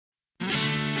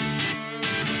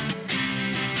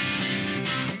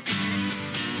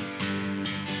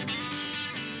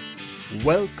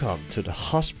Welcome to the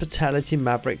Hospitality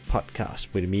Maverick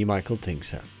podcast with me, Michael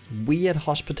Tingsager. We at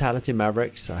Hospitality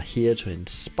Mavericks are here to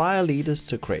inspire leaders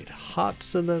to create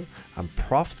heart-centered and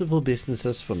profitable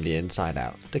businesses from the inside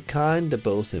out, the kind that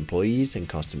both employees and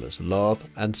customers love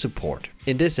and support.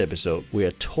 In this episode, we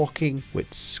are talking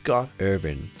with Scott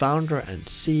Erwin, founder and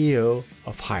CEO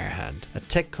of HireHand, a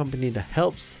tech company that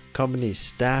helps companies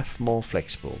staff more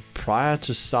flexible. Prior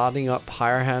to starting up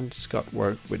HireHand, Scott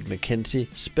worked with McKinsey,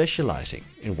 specialising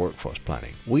in workforce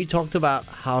planning. We talked about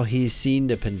how he's seen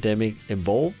the pandemic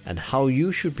evolve and how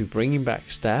you should be bringing back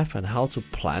staff and how to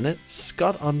plan it.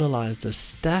 Scott underlines that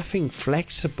staffing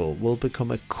flexible will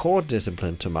become a core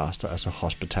discipline to master as a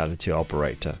hospitality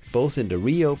operator, both in the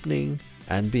reopening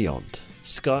and beyond.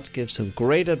 Scott gives some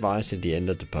great advice in the end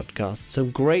of the podcast,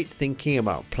 some great thinking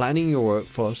about planning your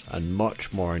workforce, and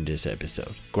much more in this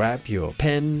episode. Grab your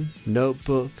pen,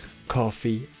 notebook,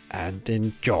 coffee, and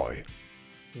enjoy.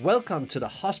 Welcome to the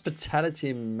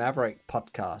Hospitality Maverick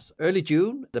podcast. Early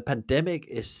June, the pandemic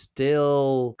is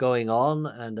still going on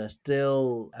and there's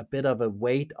still a bit of a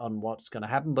wait on what's going to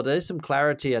happen, but there is some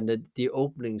clarity and the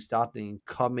opening starting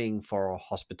coming for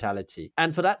hospitality.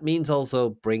 And for that means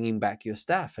also bringing back your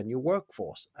staff and your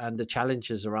workforce and the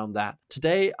challenges around that.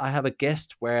 Today, I have a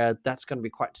guest where that's going to be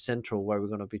quite central, where we're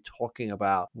going to be talking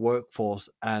about workforce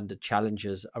and the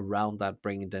challenges around that,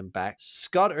 bringing them back.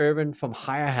 Scott Erwin from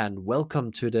HireHand, welcome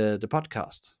to the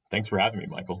podcast. Thanks for having me,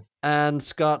 Michael. And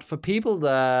Scott, for people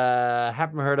that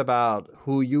haven't heard about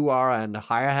who you are and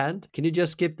HireHand, can you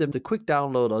just give them the quick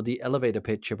download or the elevator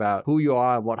pitch about who you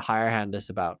are and what HireHand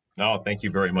is about? Oh, thank you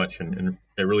very much. And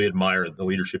I really admire the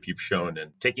leadership you've shown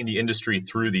in taking the industry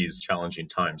through these challenging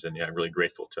times. And I'm really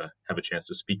grateful to have a chance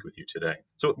to speak with you today.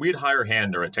 So we at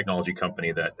HireHand are a technology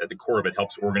company that at the core of it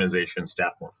helps organizations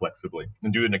staff more flexibly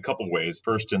and do it in a couple ways.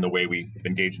 First, in the way we've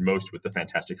engaged most with the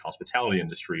fantastic hospitality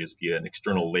industry is via an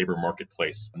external labor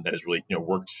marketplace that has really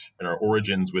worked in our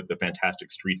origins with the fantastic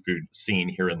street food scene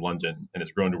here in London and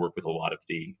has grown to work with a lot of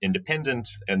the independent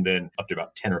and then up to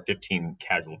about 10 or 15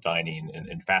 casual dining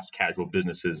and fast casual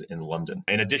businesses in London.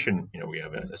 In addition, we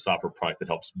have a software product that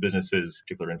helps businesses,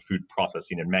 particularly in food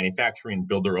processing and manufacturing,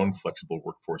 build their own flexible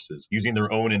workforces using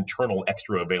their own internal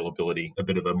extra availability, a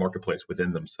bit of a marketplace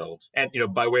within themselves. And,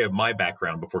 by way of my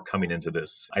background before coming into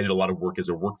this, I did a lot of work as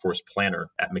a workforce planner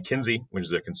at McKinsey, which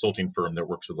is a consulting firm that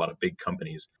works with a lot of big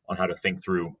companies on how to think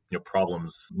through,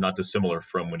 problems not dissimilar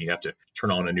from when you have to turn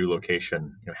on a new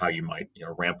location, how you might,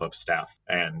 ramp up staff.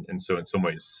 And so in some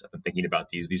ways, I've been thinking about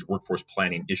these workforce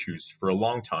planning issues for a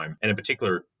long time. And in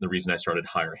particular, the reason I started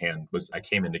HireHand was I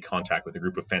came into contact with a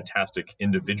group of fantastic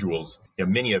individuals,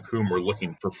 many of whom were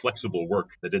looking for flexible work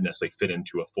that didn't necessarily fit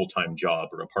into a full-time job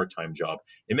or a part-time job,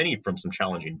 and many from some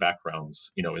challenging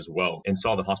backgrounds, as well, and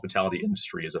saw the hospitality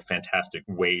industry as a fantastic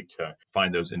way to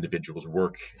find those individuals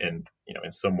work. And, in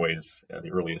some ways, the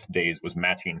earliest days was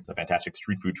matching the fantastic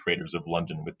street food traders of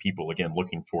London with people, again,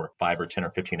 looking for 5 or 10 or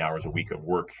 15 hours a week of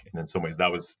work. And in some ways, that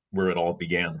was where it all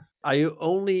began. Are you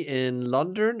only in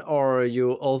London or are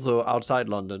you also outside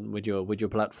London with your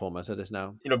platform as it is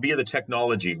now? Via the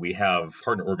technology, we have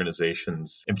partner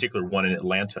organizations, in particular one in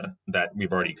Atlanta that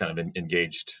we've already kind of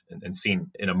engaged and seen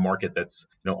in a market that's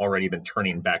already been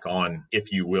turning back on,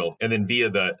 if you will. And then via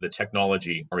the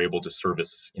technology are able to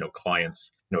service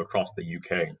clients across the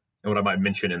UK. And what I might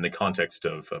mention in the context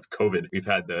of COVID, we've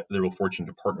had the real fortune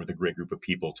to partner with a great group of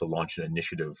people to launch an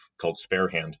initiative called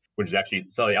SpareHand, which is actually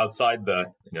slightly outside the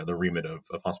remit of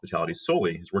hospitality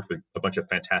solely. Has worked with a bunch of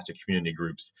fantastic community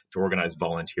groups to organize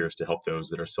volunteers to help those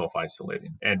that are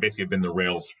self-isolating. And basically have been the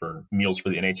rails for meals for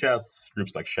the NHS,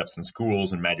 groups like Chefs in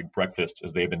Schools and Magic Breakfast,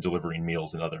 as they've been delivering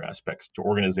meals and other aspects to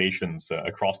organizations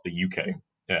across the UK.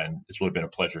 And it's really been a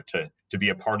pleasure to be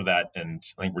a part of that. And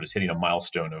I think we're just hitting a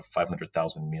milestone of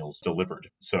 500,000 meals delivered.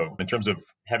 So in terms of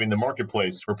having the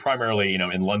marketplace, we're primarily,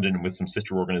 in London with some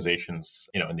sister organizations,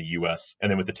 in the US. And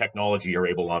then with the technology, are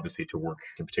able obviously to work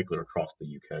in particular across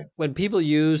the UK. When people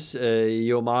use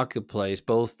your marketplace,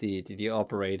 both the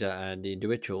operator and the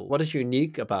individual, what is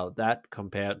unique about that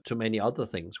compared to many other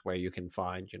things where you can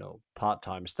find,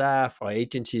 part-time staff or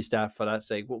agency staff for that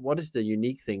sake? What is the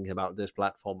unique thing about this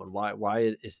platform and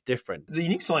why it's different? The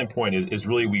unique selling point is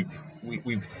really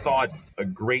we've thought a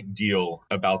great deal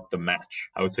about the match.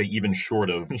 I would say even short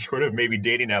of maybe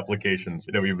dating applications.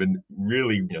 We've been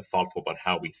really thoughtful about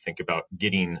how we think about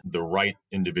getting the right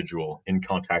individual in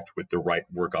contact with the right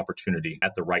work opportunity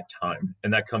at the right time.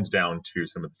 And that comes down to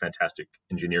some of the fantastic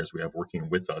engineers we have working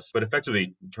with us. But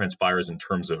effectively transpires in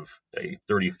terms of a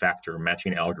 30-factor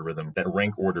matching algorithm that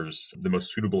rank orders the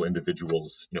most suitable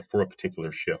individuals for a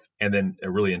particular shift. And then a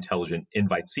really intelligent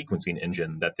invite sequencing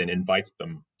engine that then invites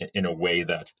them in a way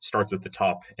that starts at the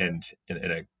top and in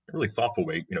a really thoughtful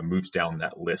way, moves down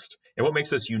that list. And what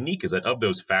makes us unique is that of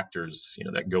those factors,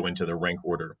 that go into the rank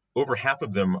order, over half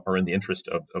of them are in the interest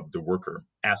of the worker.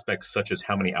 Aspects such as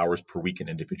how many hours per week an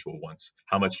individual wants,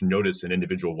 how much notice an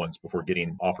individual wants before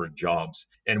getting offered jobs.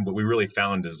 And what we really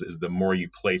found is the more you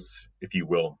place, if you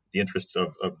will, the interests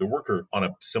of the worker on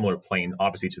a similar plane,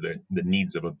 obviously to the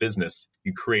needs of a business,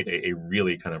 you create a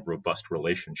really kind of robust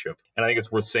relationship. And I think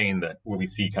it's worth saying that what we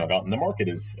see kind of out in the market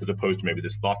is, as opposed to maybe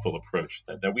this thoughtful approach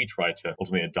that we try to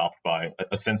ultimately adopt by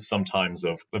a sense sometimes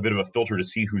of a bit of a filter to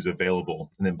see who's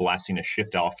available and then blasting a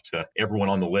shift off to everyone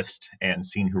on the list and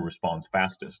seeing who responds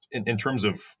fastest. In terms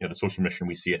of the social mission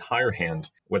we see at Higher Hand,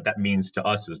 what that means to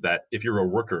us is that if you're a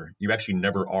worker, you actually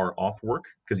never are off work,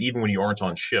 because even when you aren't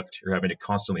on shift, you're having to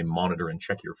constantly monitor and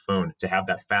check your phone to have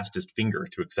that fastest finger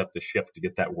to accept the shift to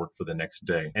get that work for the next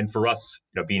day. And for us,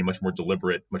 being much more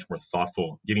deliberate, much more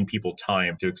thoughtful, giving people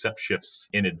time to accept shifts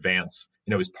in advance,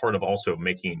 is part of also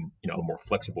making, a more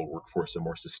flexible workforce, a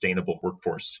more sustainable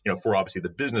workforce, for obviously the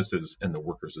businesses and the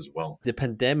workers as well. The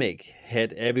pandemic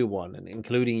hit everyone, and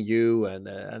including you, and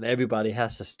everybody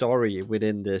has a story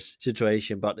within this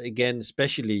situation. But again,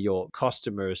 especially your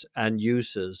customers and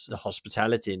users, the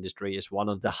hospitality industry is one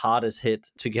of the hardest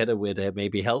hit, together with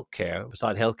maybe healthcare.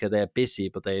 Besides healthcare, they're busy,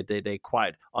 but they're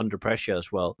quite under pressure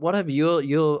as well. What have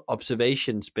your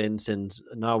observations been since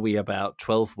now we're about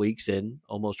 12 weeks in,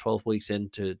 almost 12 weeks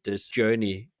into this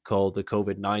journey called the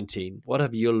COVID-19? What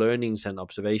have your learnings and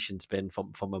observations been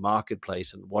from a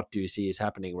marketplace, and what do you see is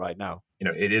happening right now?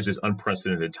 It is just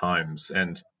unprecedented times,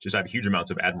 and just have huge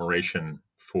amounts of admiration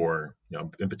for,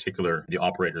 in particular, the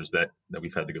operators that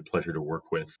we've had the good pleasure to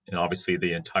work with, and obviously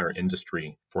the entire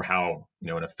industry for how,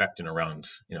 in effect, in around,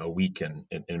 a week in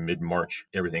mid-March,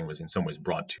 everything was in some ways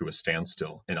brought to a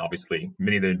standstill. And obviously,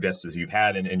 many of the investors you've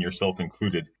had, and yourself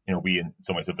included, we in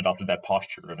some ways have adopted that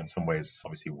posture of, in some ways,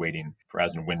 obviously waiting for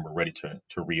as and when we're ready to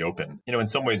reopen. In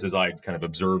some ways, as I kind of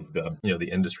observe the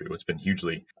industry, what's been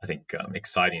hugely, I think,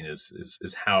 exciting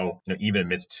is how, even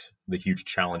amidst the huge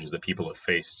challenges that people have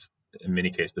faced, in many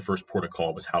cases, the first port of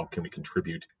call was how can we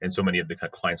contribute? And so many of the kind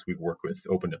of clients we work with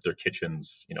opened up their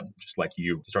kitchens, just like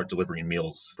you, to start delivering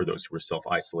meals for those who were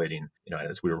self-isolating,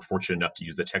 as we were fortunate enough to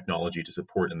use the technology to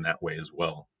support in that way as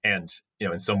well. And,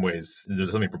 in some ways,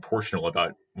 there's something proportional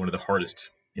about one of the hardest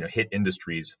hit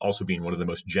industries also being one of the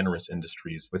most generous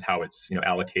industries with how it's,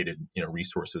 allocated,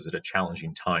 resources at a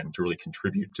challenging time to really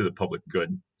contribute to the public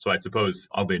good. So I suppose,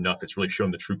 oddly enough, it's really shown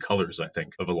the true colors, I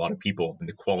think, of a lot of people and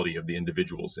the quality of the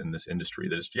individuals in this industry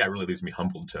that is, it really leaves me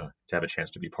humbled to have a chance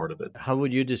to be part of it. How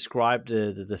would you describe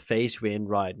the phase we're in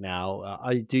right now?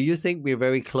 Do you think we're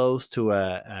very close to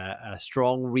a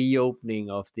strong reopening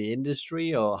of the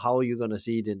industry, or how are you going to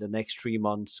see it in the next 3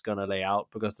 months going to lay out?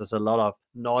 Because there's a lot of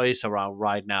noise around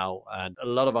right now and a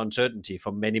lot of uncertainty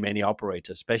for many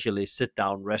operators, especially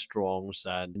sit-down restaurants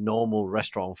and normal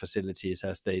restaurant facilities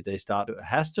as they start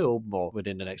to open more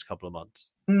within the next couple of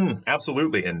months.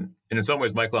 Absolutely. And in some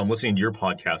ways, Michael, I'm listening to your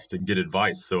podcast to get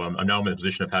advice. So I'm now in a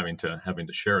position of having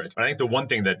to share it. But I think the one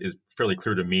thing that is fairly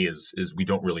clear to me is we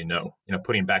don't really know.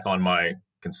 Putting back on my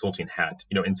consulting hat,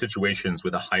 in situations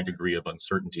with a high degree of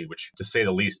uncertainty, which to say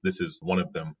the least, this is one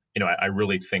of them. I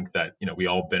really think that, we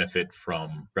all benefit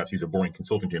from, perhaps use a boring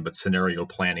consulting term, but scenario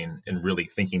planning and really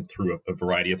thinking through a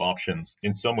variety of options.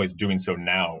 In some ways doing so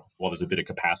now while there's a bit of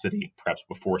capacity, perhaps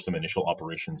before some initial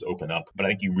operations open up. But I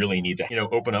think you really need to,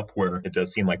 open up where it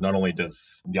does seem like not only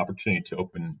does the opportunity to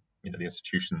open the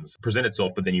institutions present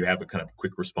itself, but then you have a kind of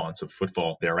quick response of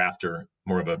footfall thereafter,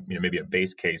 more of a, maybe a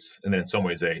base case. And then in some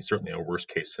ways, certainly a worst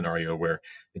case scenario where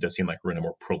it does seem like we're in a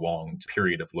more prolonged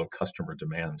period of low customer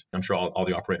demand. I'm sure all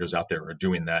the operators out there are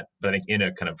doing that. But I think in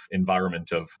a kind of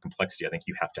environment of complexity, I think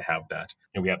you have to have that.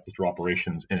 We have sister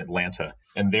operations in Atlanta,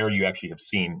 and there you actually have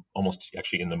seen almost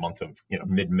actually in the month of,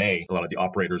 mid-May, a lot of the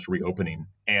operators reopening.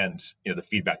 And, the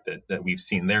feedback that we've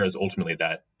seen there is ultimately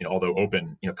that, although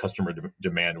open, customer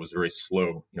demand was very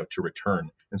slow, to return.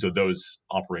 And so those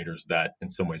operators that in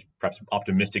some ways perhaps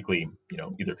optimistically,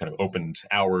 either kind of opened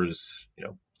hours,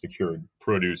 secured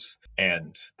produce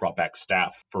and brought back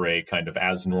staff for a kind of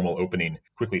as normal opening,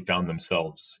 quickly found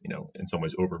themselves, in some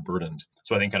ways overburdened.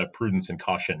 So I think kind of prudence and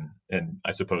caution, and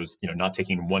I suppose, not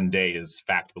taking one day as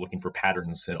fact, but looking for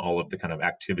patterns in all of the kind of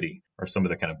activity are some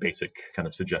of the kind of basic kind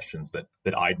of suggestions that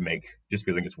I'd make, just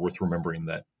because I think it's worth remembering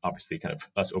that obviously kind of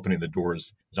us opening the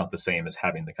doors is not the same as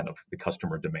having the kind of the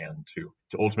customer demand to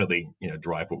ultimately,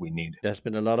 drive what we need. There's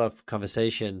been a lot of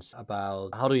conversations about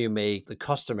how do you make the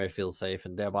customer feel safe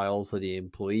and thereby by also the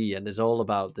employee. And it's all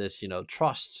about this,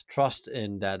 trust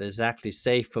in that it's actually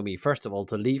safe for me, first of all,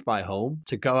 to leave my home,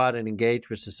 to go out and engage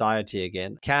with society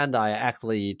again. Can I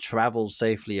actually travel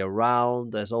safely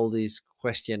around? There's all these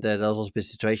question. There's also been a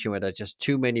situation where there's just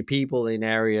too many people in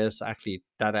areas. Actually,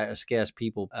 that scares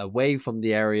people away from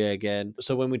the area again.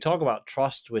 So when we talk about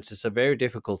trust, which is a very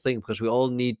difficult thing because we all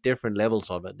need different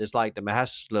levels of it. It's like the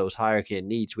Maslow's hierarchy of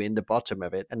needs. We're in the bottom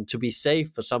of it. And to be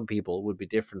safe for some people would be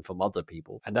different from other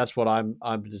people. And that's what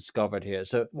I'm discovered here.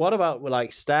 So what about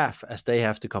like staff as they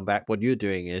have to come back? What you're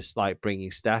doing is like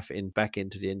bringing staff back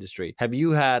into the industry. Have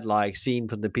you had like seen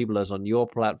from the people that's on your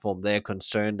platform, they're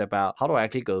concerned about how do I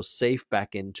actually go safe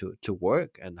back into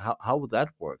work, and how would that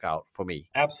work out for me?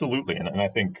 Absolutely. And I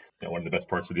think one of the best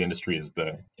parts of the industry is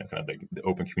the kind of the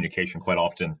open communication quite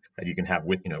often that you can have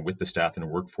with the staff and the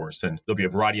workforce. And there'll be a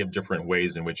variety of different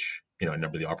ways in which a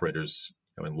number of the operators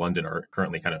in London are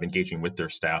currently kind of engaging with their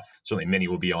staff. Certainly many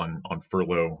will be on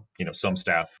furlough. Some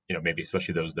staff, maybe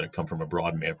especially those that have come from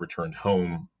abroad may have returned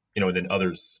home. And then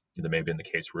others, that may have been the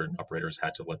case where operators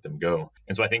had to let them go.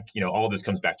 And so I think, all of this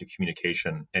comes back to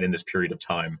communication. And in this period of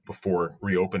time before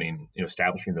reopening,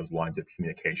 establishing those lines of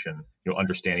communication,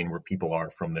 understanding where people are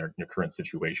from their current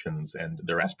situations and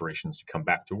their aspirations to come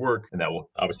back to work. And that will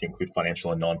obviously include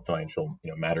financial and non-financial,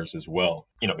 matters as well.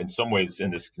 In some ways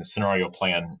in this scenario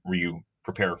plan where you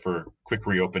prepare for quick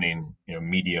reopening,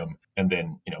 medium, and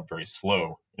then, very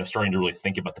slow, starting to really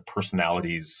think about the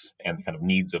personalities and the kind of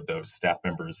needs of those staff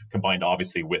members combined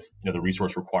obviously with, the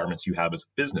resource requirements you have as a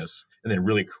business, and then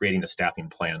really creating a staffing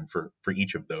plan for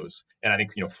each of those. And I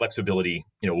think, flexibility,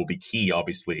 will be key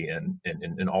obviously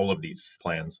in all of these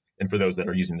plans. And for those that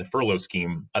are using the furlough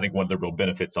scheme, I think one of the real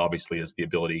benefits obviously is the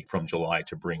ability from July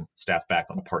to bring staff back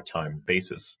on a part-time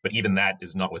basis. But even that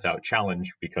is not without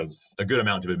challenge because a good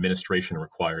amount of administration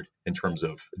required in terms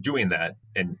of doing that.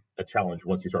 And a challenge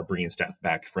once you start bringing staff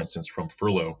back, for instance, from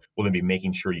furlough, will then be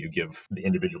making sure you give the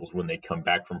individuals when they come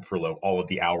back from furlough all of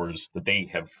the hours that they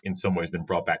have in some ways been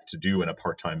brought back to do on a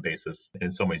part-time basis. And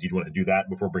in some ways, you'd want to do that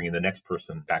before bringing the next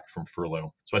person back from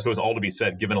furlough. So I suppose all to be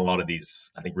said, given a lot of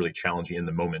these, I think, really challenging in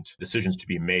the moment decisions to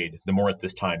be made, the more at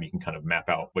this time you can kind of map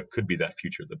out what could be that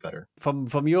future, the better.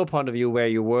 From your point of view, where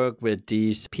you work with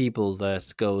these people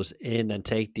that goes in and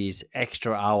take these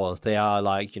extra hours, they are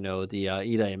like, the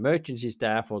either emergency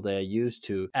staff or they're used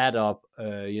to add up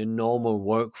your normal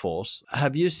workforce.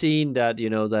 Have you seen that,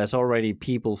 there's already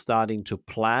people starting to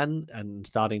plan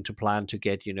to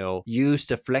get, use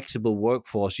the flexible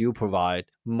workforce you provide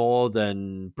more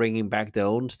than bringing back their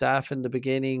own staff in the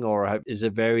beginning? Or is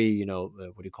it very, what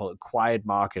do you call it, quiet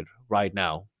market right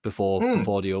now before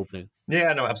the opening?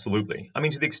 Yeah, no, absolutely. I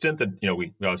mean, to the extent that,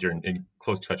 we obviously are in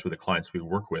close touch with the clients we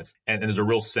work with, and there's a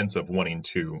real sense of wanting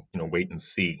to, wait and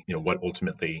see, what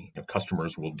ultimately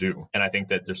customers will do. And I think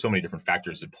that there's so many different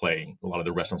factors at play. A lot of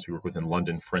the restaurants we work with in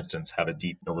London, for instance, have a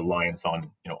deep reliance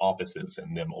on, offices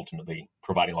and them ultimately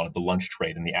providing a lot of the lunch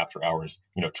trade and the after hours,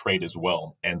 trade as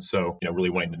well. And so, really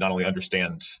wanting to not only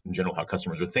understand in general how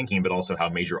customers are thinking, but also how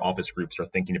major office groups are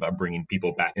thinking about bringing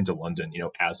people back into London,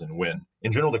 as and when.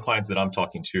 In general, the clients that I'm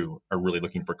talking to are really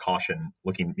looking for caution,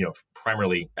 looking,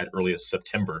 primarily at earliest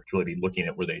September to really be looking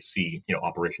at where they see,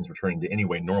 operations returning to any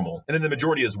way normal. And then the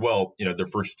majority as well, their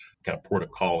first kind of port of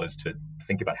call is to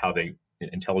think about how they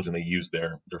intelligently use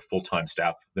their full-time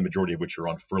staff, the majority of which are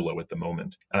on furlough at the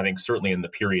moment. And I think certainly in the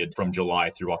period from July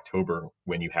through October,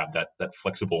 when you have that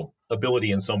flexible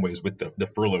ability in some ways with the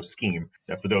furlough scheme,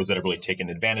 for those that have really taken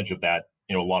advantage of that,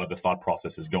 a lot of the thought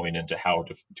process is going into how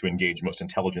to engage most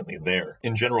intelligently there.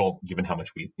 In general, given how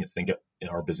much we think in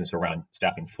our business around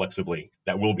staffing flexibly,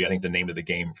 that will be, I think, the name of the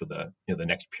game for the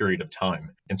next period of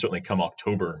time. And certainly come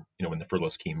October, when the furlough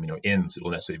scheme ends, it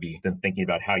will necessarily be then thinking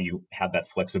about how you have that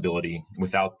flexibility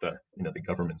without the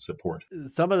government support.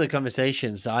 Some of the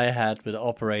conversations I had with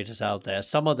operators out there,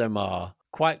 some of them are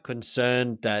quite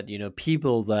concerned that,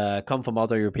 people that come from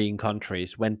other European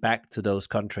countries went back to those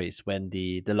countries when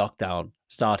the lockdown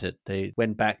started. They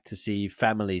went back to see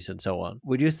families and so on.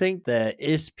 Would you think there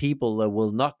is people that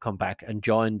will not come back and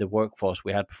join the workforce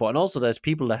we had before? And also there's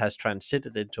people that has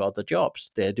transited into other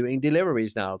jobs. They're doing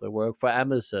deliveries now. They work for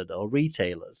Amazon or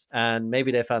retailers. And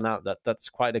maybe they found out that that's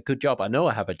quite a good job. I know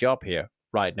I have a job here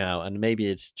right now, and maybe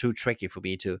it's too tricky for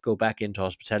me to go back into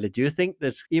hospitality. Do you think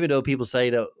this, even though people say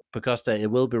that because there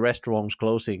will be restaurants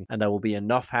closing and there will be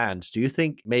enough hands, do you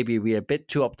think maybe we're a bit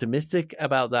too optimistic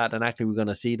about that, and actually we're going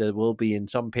to see that will be in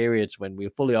some periods when we're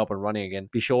fully up and running again,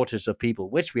 be shortage of people,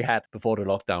 which we had before the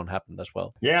lockdown happened as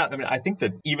well? Yeah, I mean, I think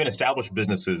that even established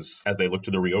businesses, as they look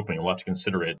to the reopening, will have to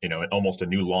consider it, almost a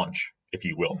new launch, if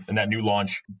you will. And that new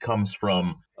launch comes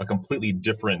from a completely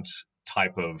different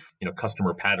type of,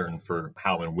 customer pattern for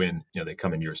how and when, they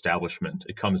come into your establishment.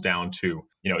 It comes down to,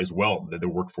 as well, the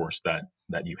workforce that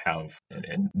you have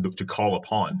and look to call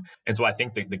upon. And so I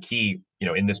think that the key,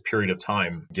 in this period of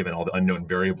time, given all the unknown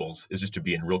variables, is just to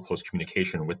be in real close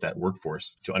communication with that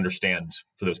workforce, to understand,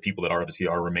 for those people that obviously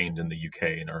are remained in the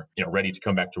UK and are, ready to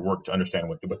come back to work, to understand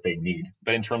what they need.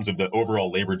 But in terms of the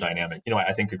overall labor dynamic,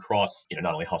 I think across,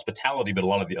 not only hospitality, but a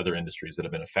lot of the other industries that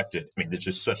have been affected, there's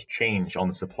just such change on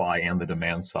the supply and the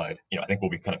demand side. I think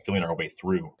we'll be kind of feeling our way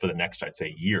through for the next, I'd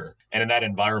say, year. And in that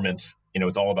environment,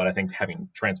 it's all about, I think, having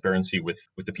transparency with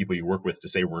the people you work with to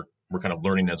say we're kind of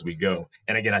learning as we go.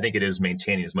 And again, I think it is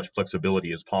maintaining as much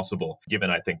flexibility as possible, given,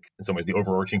 I think, in some ways, the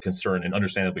overarching concern, and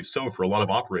understandably so, for a lot of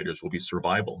operators will be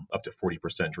survival, up to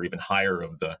 40% or even higher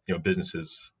of the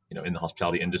businesses in the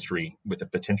hospitality industry with the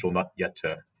potential not yet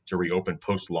to reopen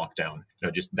post-lockdown.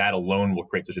 Just that alone will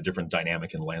create such a different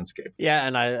dynamic and landscape. Yeah,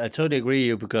 and I totally agree with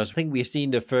you, because I think we've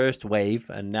seen the first wave,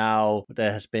 and now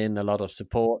there has been a lot of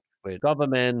support with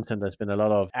governments, and there's been a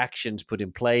lot of actions put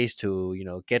in place to,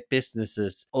 get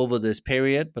businesses over this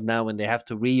period. But now when they have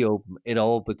to reopen, it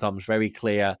all becomes very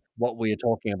clear what we are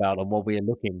talking about and what we are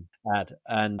looking at.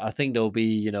 And I think there'll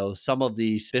be, some of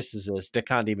these businesses that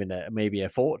can't even maybe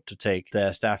afford to take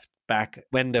their staff back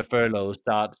when the furlough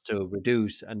starts to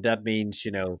reduce. And that means,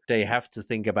 they have to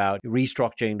think about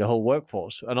restructuring the whole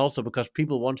workforce. And also because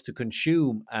people want to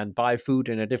consume and buy food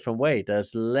in a different way,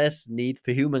 there's less need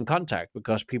for human contact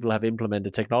because people have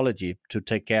implemented technology to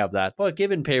take care of that for a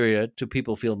given period to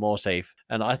people feel more safe.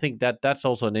 And I think that that's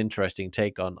also an interesting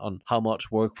take on how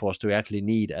much workforce do we actually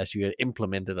need as you have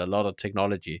implemented a lot of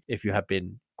technology if you have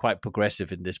been quite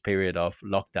progressive in this period of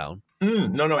lockdown.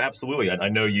 No, absolutely. I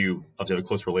know you obviously have a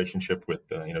close relationship with,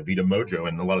 Vita Mojo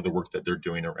and a lot of the work that they're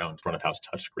doing around front of house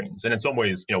touchscreens. And in some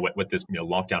ways, what this,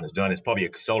 lockdown has done is probably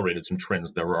accelerated some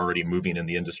trends that were already moving in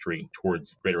the industry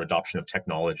towards greater adoption of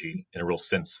technology and a real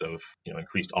sense of,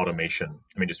 increased automation.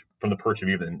 Just from the perch of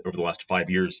even over the last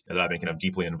 5 years that I've been kind of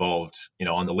deeply involved,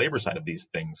 on the labor side of these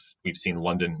things, we've seen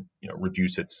London,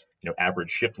 reduce its, average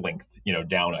shift length,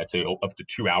 down, I'd say up to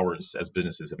 2 hours as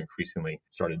businesses have increasingly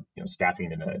started,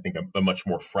 staffing in, I think, a much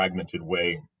more fragmented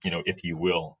way, if you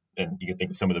will. And you can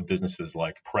think of some of the businesses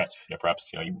like Pret, perhaps,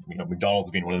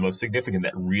 McDonald's being one of the most significant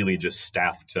that really just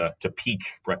staffed to peak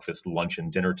breakfast, lunch,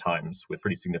 and dinner times with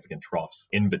pretty significant troughs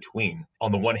in between.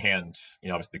 On the one hand,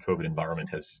 obviously the COVID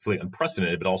environment has really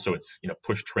unprecedented, but also it's,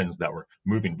 pushed trends that were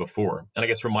moving before. And I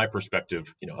guess from my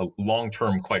perspective, a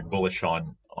long-term quite bullish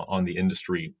on the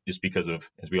industry, just because of,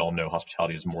 as we all know,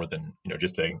 hospitality is more than,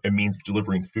 just a means of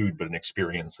delivering food, but an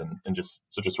experience and just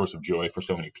such a source of joy for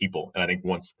so many people. And I think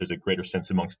once there's a greater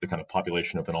sense amongst the kind of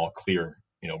population of an all clear,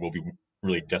 we'll be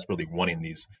really desperately wanting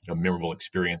these memorable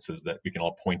experiences that we can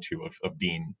all point to of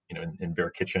being in Bear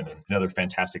Kitchen and other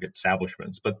fantastic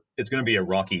establishments. But it's going to be a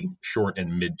rocky short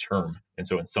and mid-term. And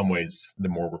so in some ways, the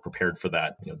more we're prepared for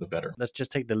that, the better. Let's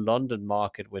just take the London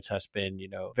market, which has been,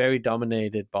 very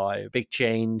dominated by big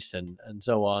chains and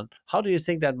so on. How do you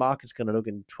think that market's going to look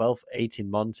in 12,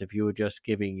 18 months if you were just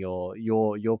giving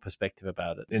your perspective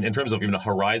about it? In terms of even a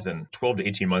horizon, 12 to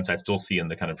 18 months, I still see in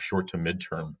the kind of short to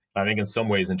midterm. I think in some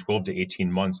ways in 12 to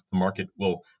 18 months, the market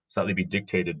will slightly be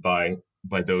dictated by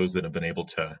those that have been able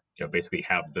to, basically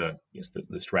have the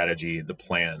strategy, the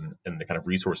plan, and the kind of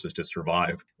resources to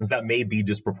survive. Because that may be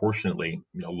disproportionately,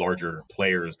 larger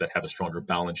players that have a stronger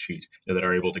balance sheet, that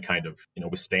are able to kind of,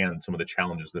 withstand some of the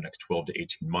challenges of the next 12 to 18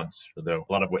 months. Although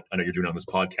a lot of what I know you're doing on this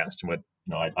podcast and what,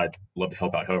 I'd love to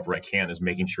help out however I can is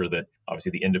making sure that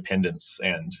obviously the independents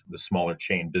and the smaller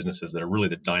chain businesses that are really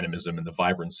the dynamism and the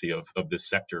vibrancy of this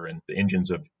sector and the engines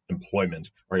of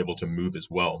employment are able to move as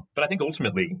well. But I think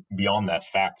ultimately, beyond that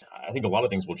fact, I think a lot of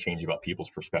things will change about people's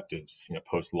perspectives,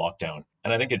 post-lockdown.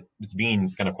 And I think it's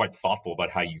being kind of quite thoughtful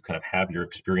about how you kind of have your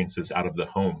experiences out of the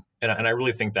home. And I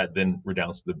really think that then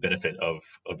redounds to the benefit of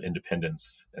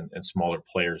independence and smaller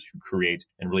players who create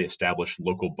and really establish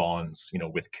local bonds,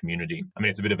 with community.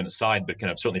 It's a bit of an aside, but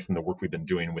kind of certainly from the work we've been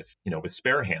doing with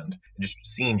Spare Hand, just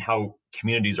seeing how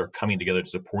communities are coming together to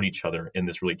support each other in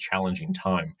this really challenging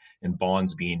time and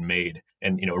bonds being made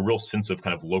and, a real sense of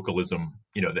kind of localism,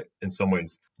 that in some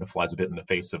ways flies a bit in the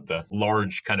face of the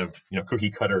large kind of, cookie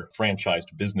cutter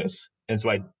franchised business. And so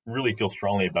I really feel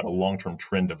strongly about a long-term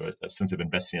trend of a sense of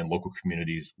investing in local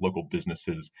communities, local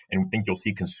businesses, and think you'll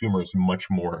see consumers much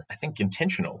more, I think,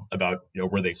 intentional about,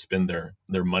 where they spend their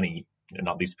money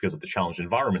not least because of the challenged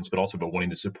environments, but also about wanting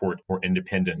to support more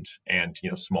independent and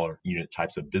smaller unit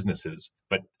types of businesses.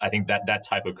 But I think that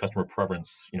type of customer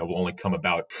preference will only come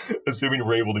about assuming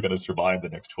we're able to kind of survive the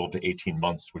next 12 to 18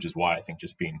 months, which is why I think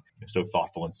just being so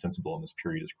thoughtful and sensible in this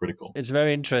period is critical. It's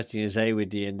very interesting, you say, with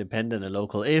the independent and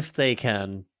local, if they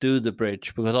can do the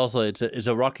bridge, because also it's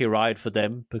a rocky ride for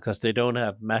them because they don't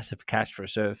have massive cash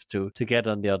reserves to get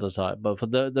on the other side. But for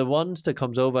the ones that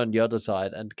comes over on the other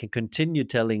side and can continue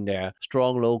telling their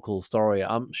strong local story,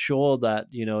 I'm sure that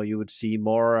you would see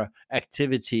more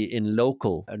activity in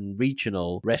local and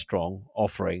regional restaurant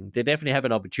offering. They definitely have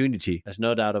an opportunity. There's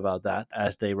no doubt about that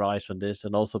as they rise from this,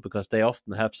 and also because they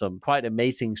often have some quite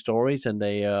amazing stories, and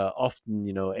they are often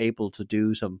able to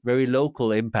do some very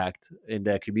local impact in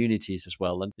their communities as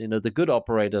well. And the good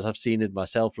operators, I've seen it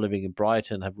myself living in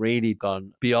Brighton, have really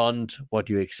gone beyond what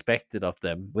you expected of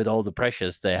them with all the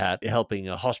pressures they had, helping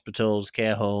hospitals,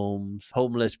 care homes,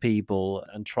 homeless people,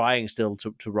 and trying still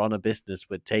to run a business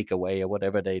with takeaway or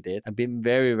whatever they did, and been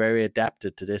very, very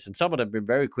adapted to this. And some of them been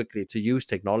very quickly to use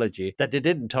technology that they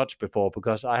didn't touch before,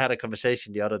 because I had a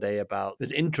conversation the other day about,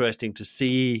 it's interesting to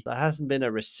see there hasn't been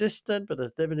a resistant, but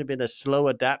there's definitely been a slow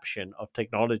adaptation of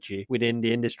technology within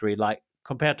the industry, like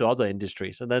compared to other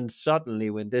industries. And then suddenly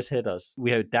when this hit us,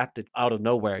 we adapted out of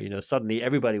nowhere. Suddenly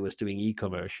everybody was doing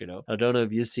e-commerce. I don't know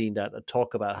if you've seen that, a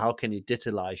talk about how can you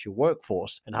digitalize your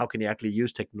workforce and how can you actually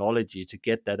use technology to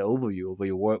get that overview over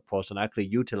your workforce and actually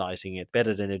utilizing it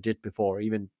better than it did before.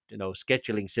 Even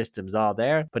scheduling systems are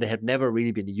there, but they have never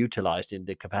really been utilized in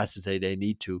the capacity they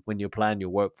need to when you plan your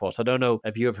workforce. I don't know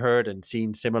if you have heard and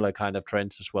seen similar kind of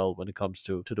trends as well when it comes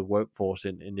to the workforce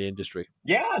in the industry.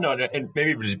 Yeah, no, and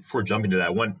maybe before jumping to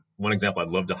that, one example I'd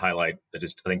love to highlight that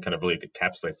just I think kind of really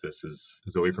encapsulates this is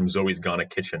Zoe from Zoe's Ghana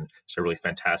Kitchen. She's a really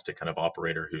fantastic kind of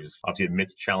operator who's obviously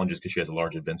amidst challenges because she has a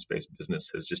large events-based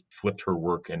business, has just flipped her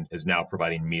work and is now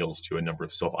providing meals to a number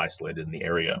of self-isolated in the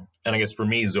area. And I guess for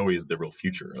me, Zoe is the real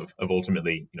future of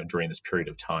ultimately, during this period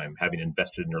of time, having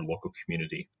invested in her local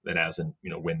community. Then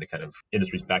when the kind of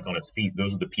industry's back on its feet,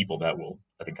 those are the people that will,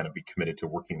 I think, kind of be committed to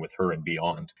working with her and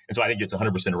beyond. And so I think it's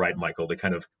 100% right, Michael, to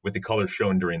kind of, with the colors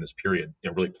shown during this period,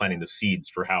 really planting the seeds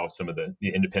for how some of the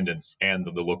independents and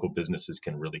the local businesses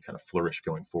can really kind of flourish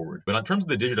going forward. But in terms of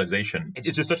the digitization,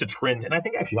 it's just such a trend. And I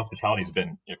think actually hospitality has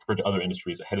been, compared to other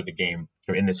industries, ahead of the game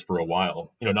in this for a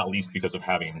while, not least because of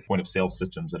having point of sale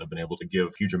systems that have been able to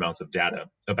give huge amounts of data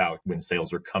about when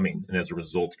sales are coming. And as a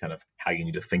result, kind of how you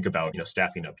need to think about,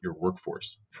 staffing up your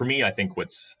workforce. For me, I think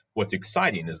what's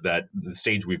exciting is that the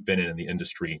stage we've been in the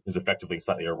industry is effectively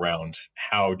slightly around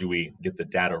how do we get the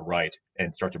data right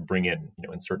and start to bring in,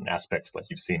 in certain aspects like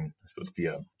you've seen, I suppose,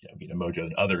 via Mojo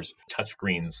and others,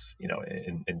 touchscreens,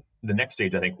 and the next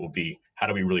stage I think will be how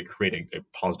do we really create a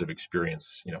positive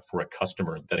experience, for a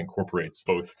customer that incorporates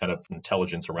both kind of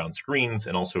intelligence around screens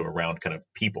and also around kind of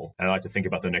people. And I like to think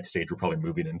about the next stage we're probably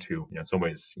moving into, in some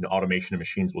ways, automation and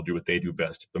machines will do what they do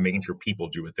best, but making sure people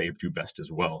do what they do best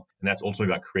as well. And that's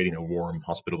ultimately about creating a warm,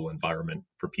 hospitable environment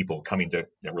for people coming to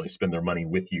really spend their money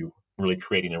with you, really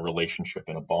creating a relationship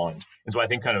and a bond. And so I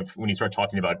think kind of when you start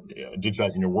talking about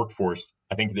digitizing your workforce,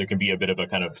 I think there can be a bit of a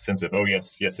kind of sense of, oh,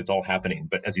 yes, it's all happening.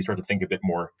 But as you start to think a bit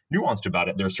more nuanced about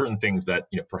it, there are certain things that,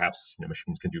 perhaps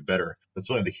machines can do better. But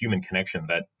certainly the human connection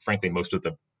that, frankly, most of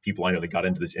the people I know that got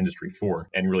into this industry for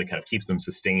and really kind of keeps them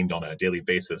sustained on a daily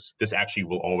basis. This actually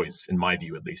will always, in my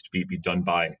view at least, be done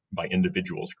by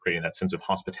individuals, creating that sense of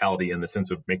hospitality and the sense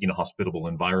of making a hospitable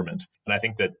environment. And I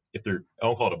think that I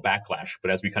won't call it a backlash,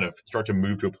 but as we kind of start to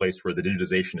move to a place where the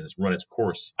digitization has run its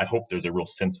course, I hope there's a real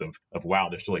sense of wow,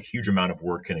 there's still a huge amount of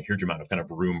work and a huge amount of kind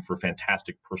of room for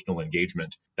fantastic personal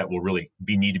engagement that will really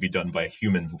need to be done by a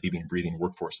human living, breathing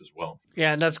workforce as well.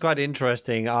 Yeah, and that's quite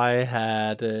interesting. I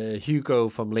had Hugo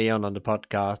from Leon on the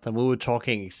podcast, and we were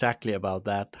talking exactly about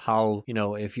that. How,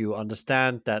 if you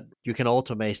understand that you can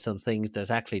automate some things,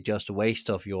 that's actually just a waste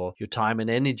of your time and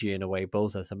energy in a way,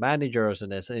 both as a manager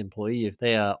and as an employee. If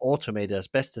they are automated as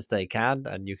best as they can,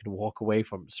 and you can walk away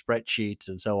from spreadsheets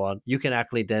and so on, you can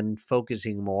actually then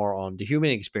focusing more on the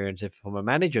human experience. If from a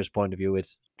manager's point of view,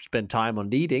 it's spend time on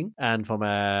leading, and from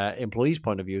an employee's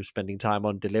point of view, spending time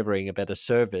on delivering a better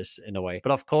service in a way.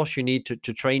 But of course, you need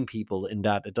to train people in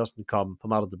that. It doesn't come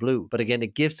from out of the blue. But again,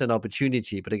 it gives an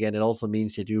opportunity. But again, it also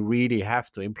means that you really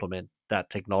have to implement that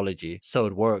technology so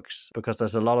it works, because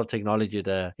there's a lot of technology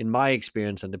that, in my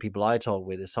experience and the people I talk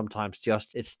with, is sometimes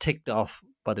just it's ticked off,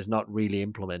 but it's not really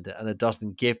implemented, and it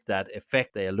doesn't give that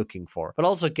effect they are looking for. But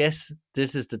also, guess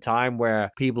this is the time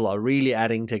where people are really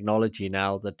adding technology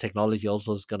now. That technology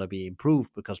also is going to be improved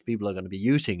because people are going to be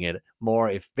using it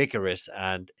more vigorous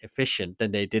and efficient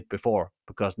than they did before,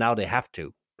 because now they have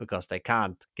to. because they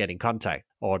can't get in contact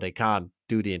or they can't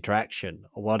do the interaction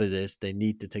or what it is. They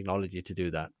need the technology to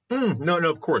do that. No,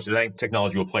 of course. I think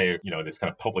technology will play, this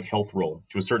kind of public health role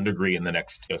to a certain degree in the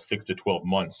next 6 to 12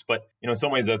 months. But, in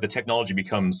some ways, the technology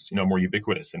becomes, more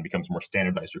ubiquitous and becomes more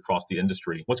standardized across the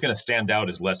industry. What's going to stand out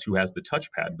is less who has the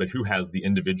touchpad, but who has the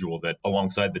individual that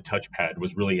alongside the touchpad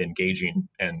was really engaging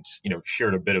and,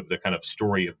 shared a bit of the kind of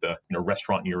story of the,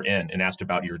 restaurant you're in and asked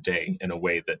about your day in a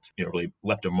way that, really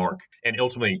left a mark. And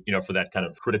ultimately, for that kind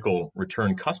of critical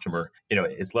return customer,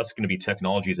 it's less going to be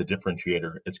technology as a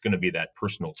differentiator. It's going to be that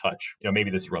personal touch. Maybe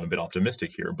this is run a bit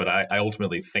optimistic here, but I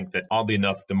ultimately think that oddly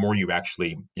enough, the more you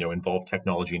actually, involve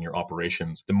technology in your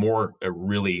operations, the more a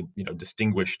really,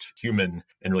 distinguished human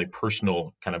and really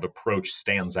personal kind of approach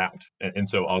stands out. And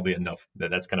so oddly enough,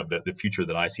 that's kind of the future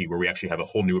that I see, where we actually have a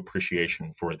whole new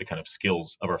appreciation for the kind of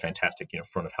skills of our fantastic,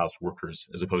 front of house workers,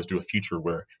 as opposed to a future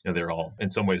where, they're all in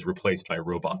some ways replaced by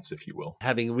robots, if you will.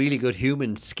 Having really good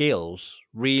human skills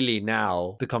really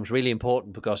now becomes really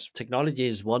important, because technology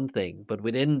is one thing, but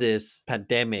within this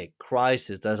pandemic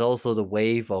crisis, there's also the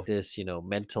wave of this,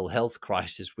 mental health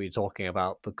crisis we're talking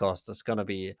about, because there's going to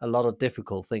be a lot of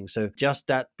difficult things. So just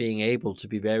that being able to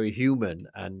be very human,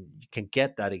 and you can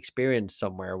get that experience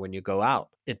somewhere when you go out,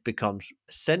 it becomes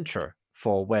center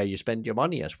for where you spend your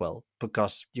money as well,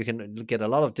 because you can get a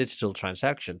lot of digital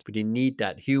transactions, but you need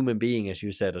that human being, as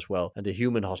you said as well. And the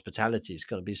human hospitality is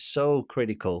going to be so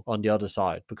critical on the other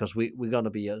side, because we're going to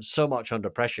be so much under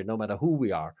pressure, no matter who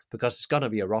we are, because it's going to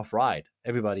be a rough ride.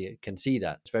 Everybody can see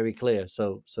that. It's very clear.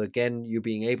 So again, you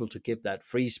being able to give that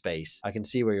free space, I can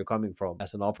see where you're coming from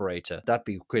as an operator. That'd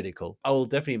be critical. I will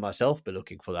definitely myself be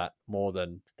looking for that more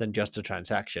than just a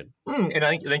transaction. And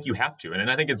I think you have to.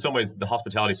 And I think in some ways, the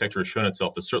hospitality sector has shown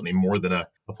itself as certainly more than a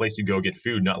place to go get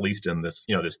food, not least in this,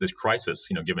 this crisis,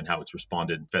 given how it's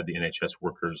responded, fed the NHS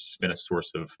workers, been a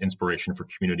source of inspiration for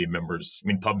community members. I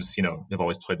mean, pubs, have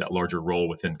always played that larger role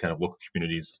within kind of local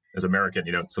communities. As American,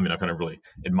 it's something I kind of really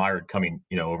admired coming,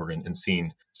 over and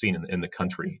seen in the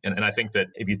country. And I think that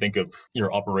if you think of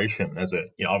your operation as a,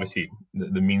 obviously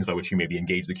the means by which you maybe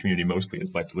engage the community mostly is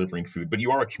by delivering food, but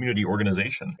you are a community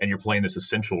organization and you're playing this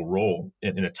essential role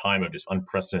in a time of just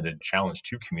unprecedented challenge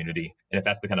to community. And if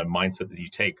that's the kind of mindset that you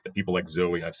take, that people like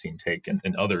Zoe I've seen take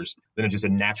and others, then it's just a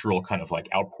natural kind of like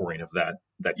outpouring of that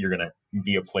you're going to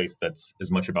be a place that's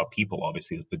as much about people,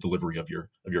 obviously, as the delivery of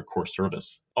your core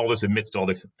service. All this amidst all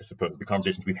this, I suppose, the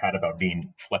conversations we've had about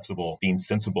being flexible, being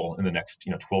sensible in the next,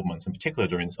 12 months, in particular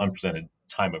during this unprecedented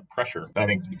time of pressure. But I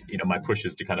think, my push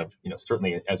is to kind of,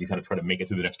 certainly as you kind of try to make it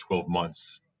through the next 12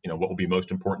 months, what will be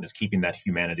most important is keeping that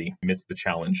humanity amidst the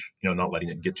challenge, not letting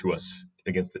it get to us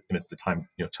amidst the time,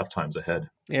 tough times ahead.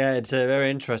 Yeah, it's a very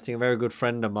interesting, very good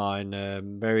friend of mine,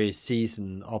 very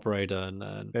seasoned operator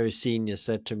and very senior,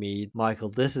 said to me, Michael,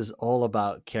 this is all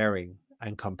about caring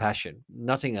and compassion,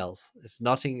 nothing else. It's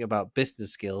nothing about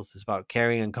business skills. It's about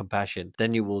caring and compassion.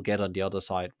 Then you will get on the other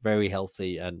side very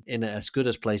healthy and in as good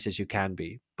a place as you can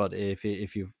be. But if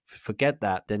you forget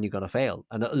that, then you're going to fail.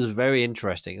 And that was very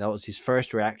interesting. That was his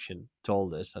first reaction to all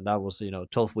this. And that was,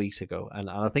 12 weeks ago. And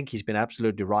I think he's been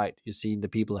absolutely right. You've seen the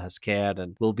people has cared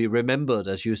and will be remembered,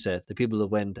 as you said, the people that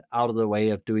went out of their way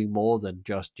of doing more than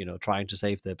just, trying to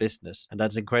save their business. And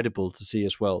that's incredible to see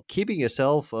as well. Keeping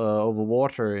yourself over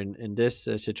water in this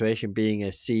situation, being a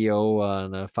CEO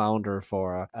and a founder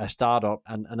for a startup.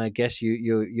 And I guess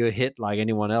you're hit like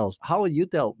anyone else. How have you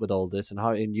dealt with all this and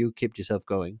how you kept yourself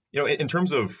going? In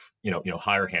terms of,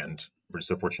 higher hand, we're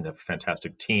so fortunate to have a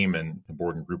fantastic team and a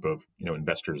board and group of,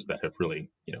 investors that have really,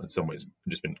 in some ways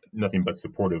just been nothing but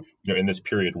supportive, in this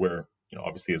period where,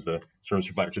 obviously as a service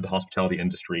provider to the hospitality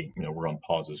industry, we're on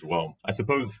pause as well. I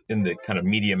suppose in the kind of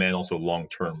medium and also long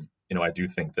term, I do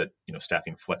think that,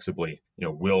 staffing flexibly,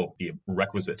 will be a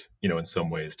requisite, in some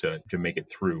ways to make it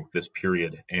through this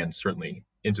period and certainly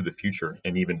into the future.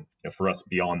 And even for us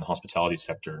beyond the hospitality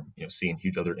sector, seeing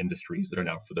huge other industries that are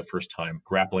now for the first time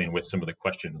grappling with some of the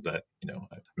questions that,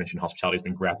 I mentioned hospitality has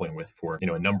been grappling with for,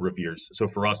 a number of years. So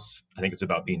for us, I think it's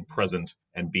about being present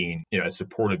and being, as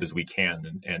supportive as we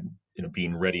can and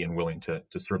being ready and willing to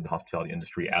serve the hospitality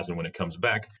industry as and when it comes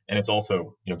back. And it's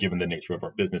also, given the nature of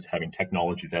our business, having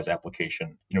technology that has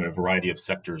application, in a variety of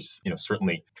sectors,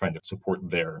 certainly trying to support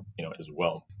there, as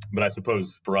well. But I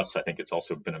suppose for us, I think it's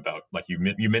also been about, like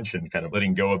you mentioned, kind of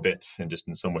letting go a bit and just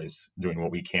in some ways doing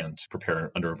what we can to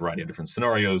prepare under a variety of different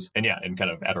scenarios. And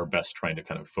kind of at our best, trying to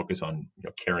kind of focus on,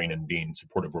 caring and being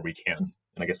supportive where we can.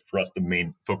 And I guess for us, the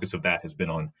main focus of that has been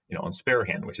on, on spare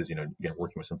hand, which is, again,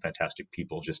 working with some fantastic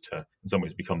people just to, in some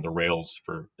ways, become the rails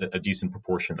for a decent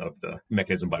proportion of the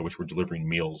mechanism by which we're delivering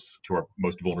meals to our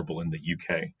most vulnerable in the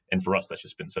UK. And for us, that's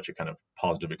just been such a kind of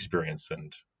positive experience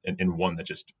and one that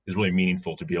just is really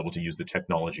meaningful to be able to use the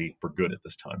technology for good at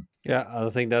this time. Yeah, I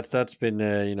think that's been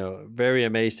very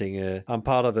amazing. I'm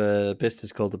part of a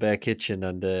business called the Bear Kitchen,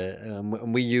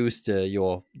 and we used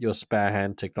your spare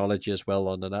hand technology as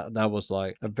well, and that was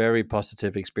like a very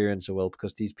positive experience as well,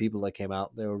 because these people that came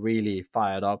out, they were really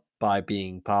fired up by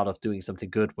being part of doing something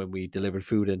good when we delivered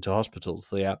food into hospitals.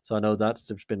 So yeah, so I know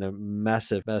that's been a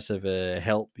massive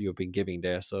help you've been giving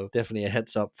there. So definitely a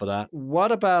heads up for that.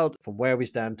 What about from where we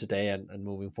stand today and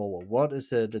moving forward? What is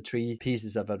the 3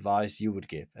 pieces of advice you would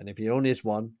give? And if you only is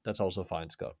one, that's also fine,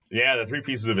 Scott. Yeah, the 3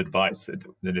 pieces of advice.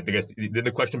 Then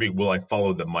the question would be, will I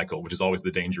follow them, Michael? Which is always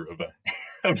the danger of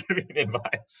of giving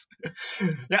advice.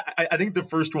 Yeah, I think the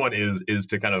first one is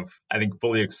to kind of, I think,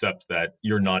 fully accept that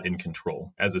you're not in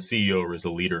control. As a CEO or as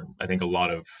a leader, I think a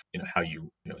lot of how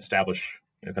you establish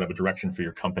kind of a direction for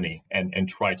your company and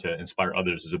try to inspire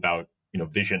others is about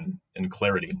vision and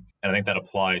clarity. And I think that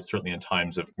applies certainly in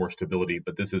times of more stability,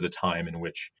 but this is a time in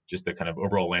which just the kind of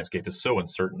overall landscape is so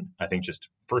uncertain. I think just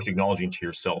first acknowledging to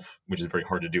yourself, which is very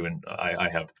hard to do, and I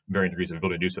have varying degrees of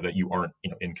ability to do so, that you aren't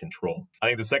in control. I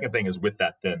think the second thing is with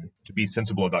that then to be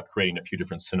sensible about creating a few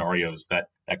different scenarios that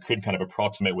could kind of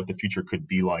approximate what the future could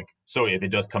be like. So if it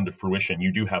does come to fruition,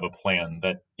 you do have a plan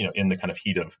that in the kind of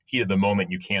heat of the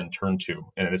moment you can turn to.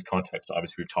 And in this context,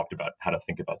 obviously we've talked about how to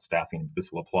think about staffing.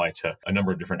 This will apply to a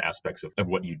number of different aspects of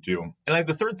what you do. And I think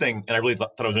the third thing, and I really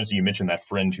thought it was interesting you mentioned that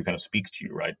friend who kind of speaks to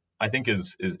you, right? I think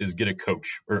is get a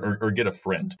coach or get a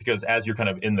friend, because as you're kind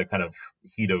of in the kind of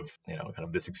heat of kind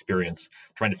of this experience,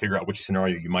 trying to figure out which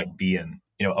scenario you might be in,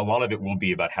 a lot of it will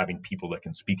be about having people that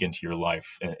can speak into your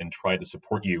life and try to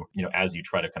support you, as you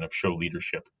try to kind of show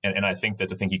leadership. And I think that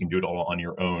to think you can do it all on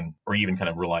your own, or even kind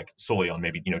of rely solely on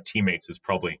maybe, teammates, is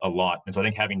probably a lot. And so I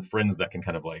think having friends that can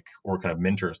kind of or kind of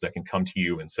mentors that can come to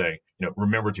you and say,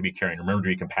 remember to be caring, remember to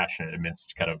be compassionate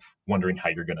amidst kind of wondering how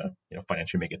you're going to,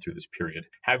 financially make it through this period.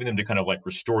 Having them to kind of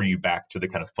restore you back to the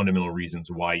kind of fundamental reasons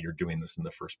why you're doing this in the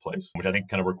first place, which I think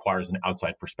kind of requires an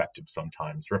outside perspective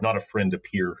sometimes, or if not a friend, a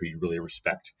peer who you really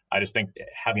respect. I just think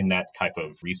having that type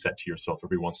of reset to yourself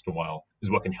every once in a while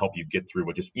is what can help you get through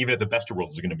what just, even at the best of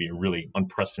worlds, is going to be a really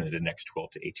unprecedented next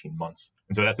 12 to 18 months.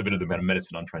 And so that's a bit of the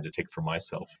medicine I'm trying to take for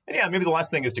myself. And yeah, maybe the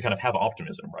last thing is to kind of have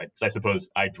optimism, right? Because I suppose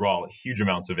I draw huge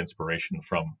amounts of inspiration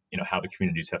from, how the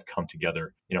communities have come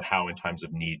together, how in times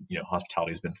of need,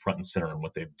 hospitality has been front and center in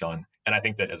what they've done. And I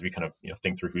think that as we kind of,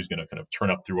 think through who's going to kind of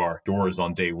turn up through our doors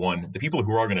on day one, the people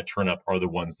who are going to turn up are the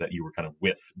ones that you were kind of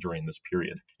with during this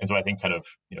period. And so I think kind of,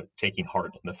 taking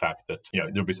heart in the fact that,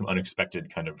 there'll be some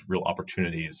unexpected kind of real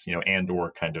opportunities, and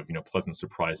or kind of, pleasant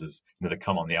surprises, that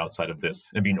come on the outside of this,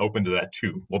 and being open to that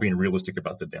too, while being realistic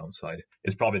about the downside,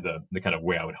 is probably the kind of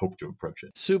way I would hope to approach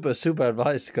it. Super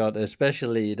advice, Scott,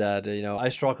 especially that, I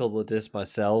struggle with this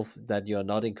myself, that you're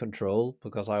not in control,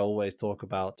 because I always talk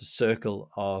about the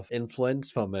circle of influence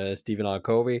from Stephen R.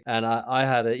 Covey. And I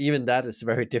had even that is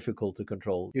very difficult to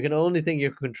control. You can only thing you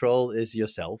can control is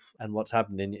yourself and what's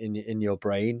happening in your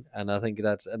brain. And I think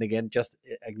that's, and again, just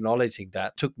acknowledging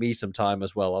that took me some time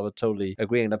as well. I would totally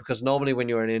agree on that, because normally when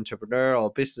you're an entrepreneur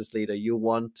or business leader, you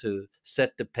want to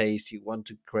set the pace, you want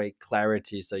to create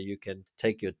clarity so you can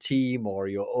take your team or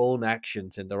your own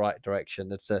actions in the right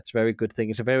direction. It's a very good thing.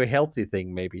 It's a very healthy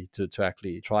thing maybe to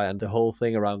actually try. And the whole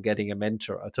thing around getting a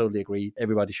mentor, I totally agree.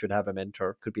 Everybody should have a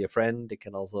mentor. Could be a friend. It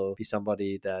can also be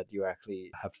somebody that you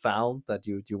actually have found that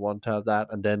you want to have that.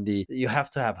 And then you have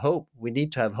to have hope. We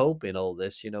need to have hope in all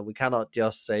this. We cannot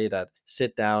just say that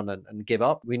sit down and give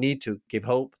up. We need to give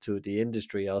hope to the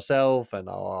industry, ourselves and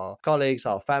our colleagues,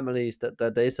 our families, that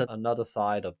there is another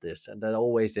side of this, and there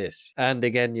always is. And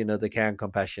again, the care and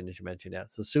compassion, as you mentioned. Yeah,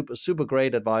 so super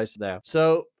great advice there.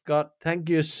 So Scott, thank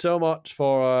you so much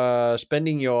for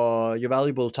spending your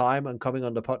valuable time and coming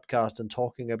on the podcast and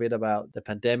talking a bit about the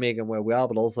pandemic and where we are,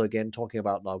 but also again talking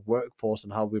about our workforce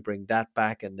and how we bring that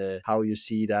back, and how you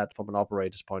see that from an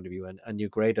operator's point of view, and your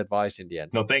great advice in the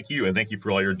end. No, thank you. And thank you for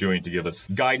all you're doing to give us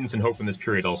guidance and hope in this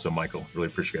period also, Michael. Really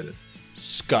appreciate it.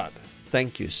 Scott,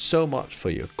 thank you so much for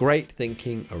your great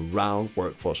thinking around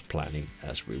workforce planning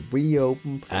as we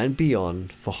reopen and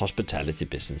beyond for hospitality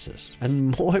businesses.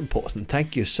 And more important,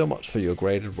 thank you so much for your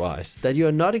great advice that you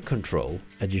are not in control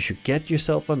and you should get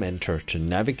yourself a mentor to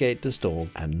navigate the storm,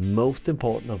 and most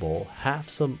important of all, have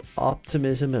some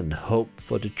optimism and hope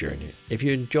for the journey. If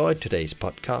you enjoyed today's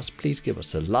podcast, please give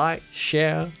us a like,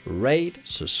 share, rate,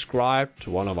 subscribe to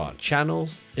one of our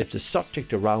channels. If the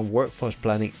subject around workforce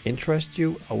planning interests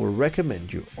you, I will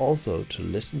recommend you also to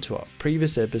listen to our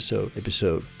previous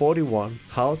episode 41,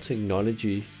 How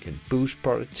Technology Can Boost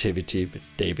Productivity with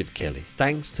David Kelly.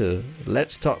 Thanks to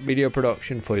Let's Talk Video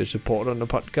Production for your support on the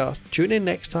podcast. Tune in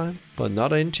next time for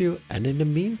another interview, and in the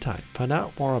meantime, find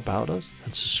out more about us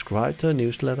and subscribe to our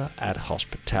newsletter at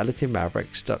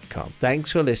hospitalitymavericks.com.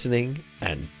 Thanks for listening,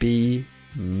 and be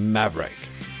Maverick.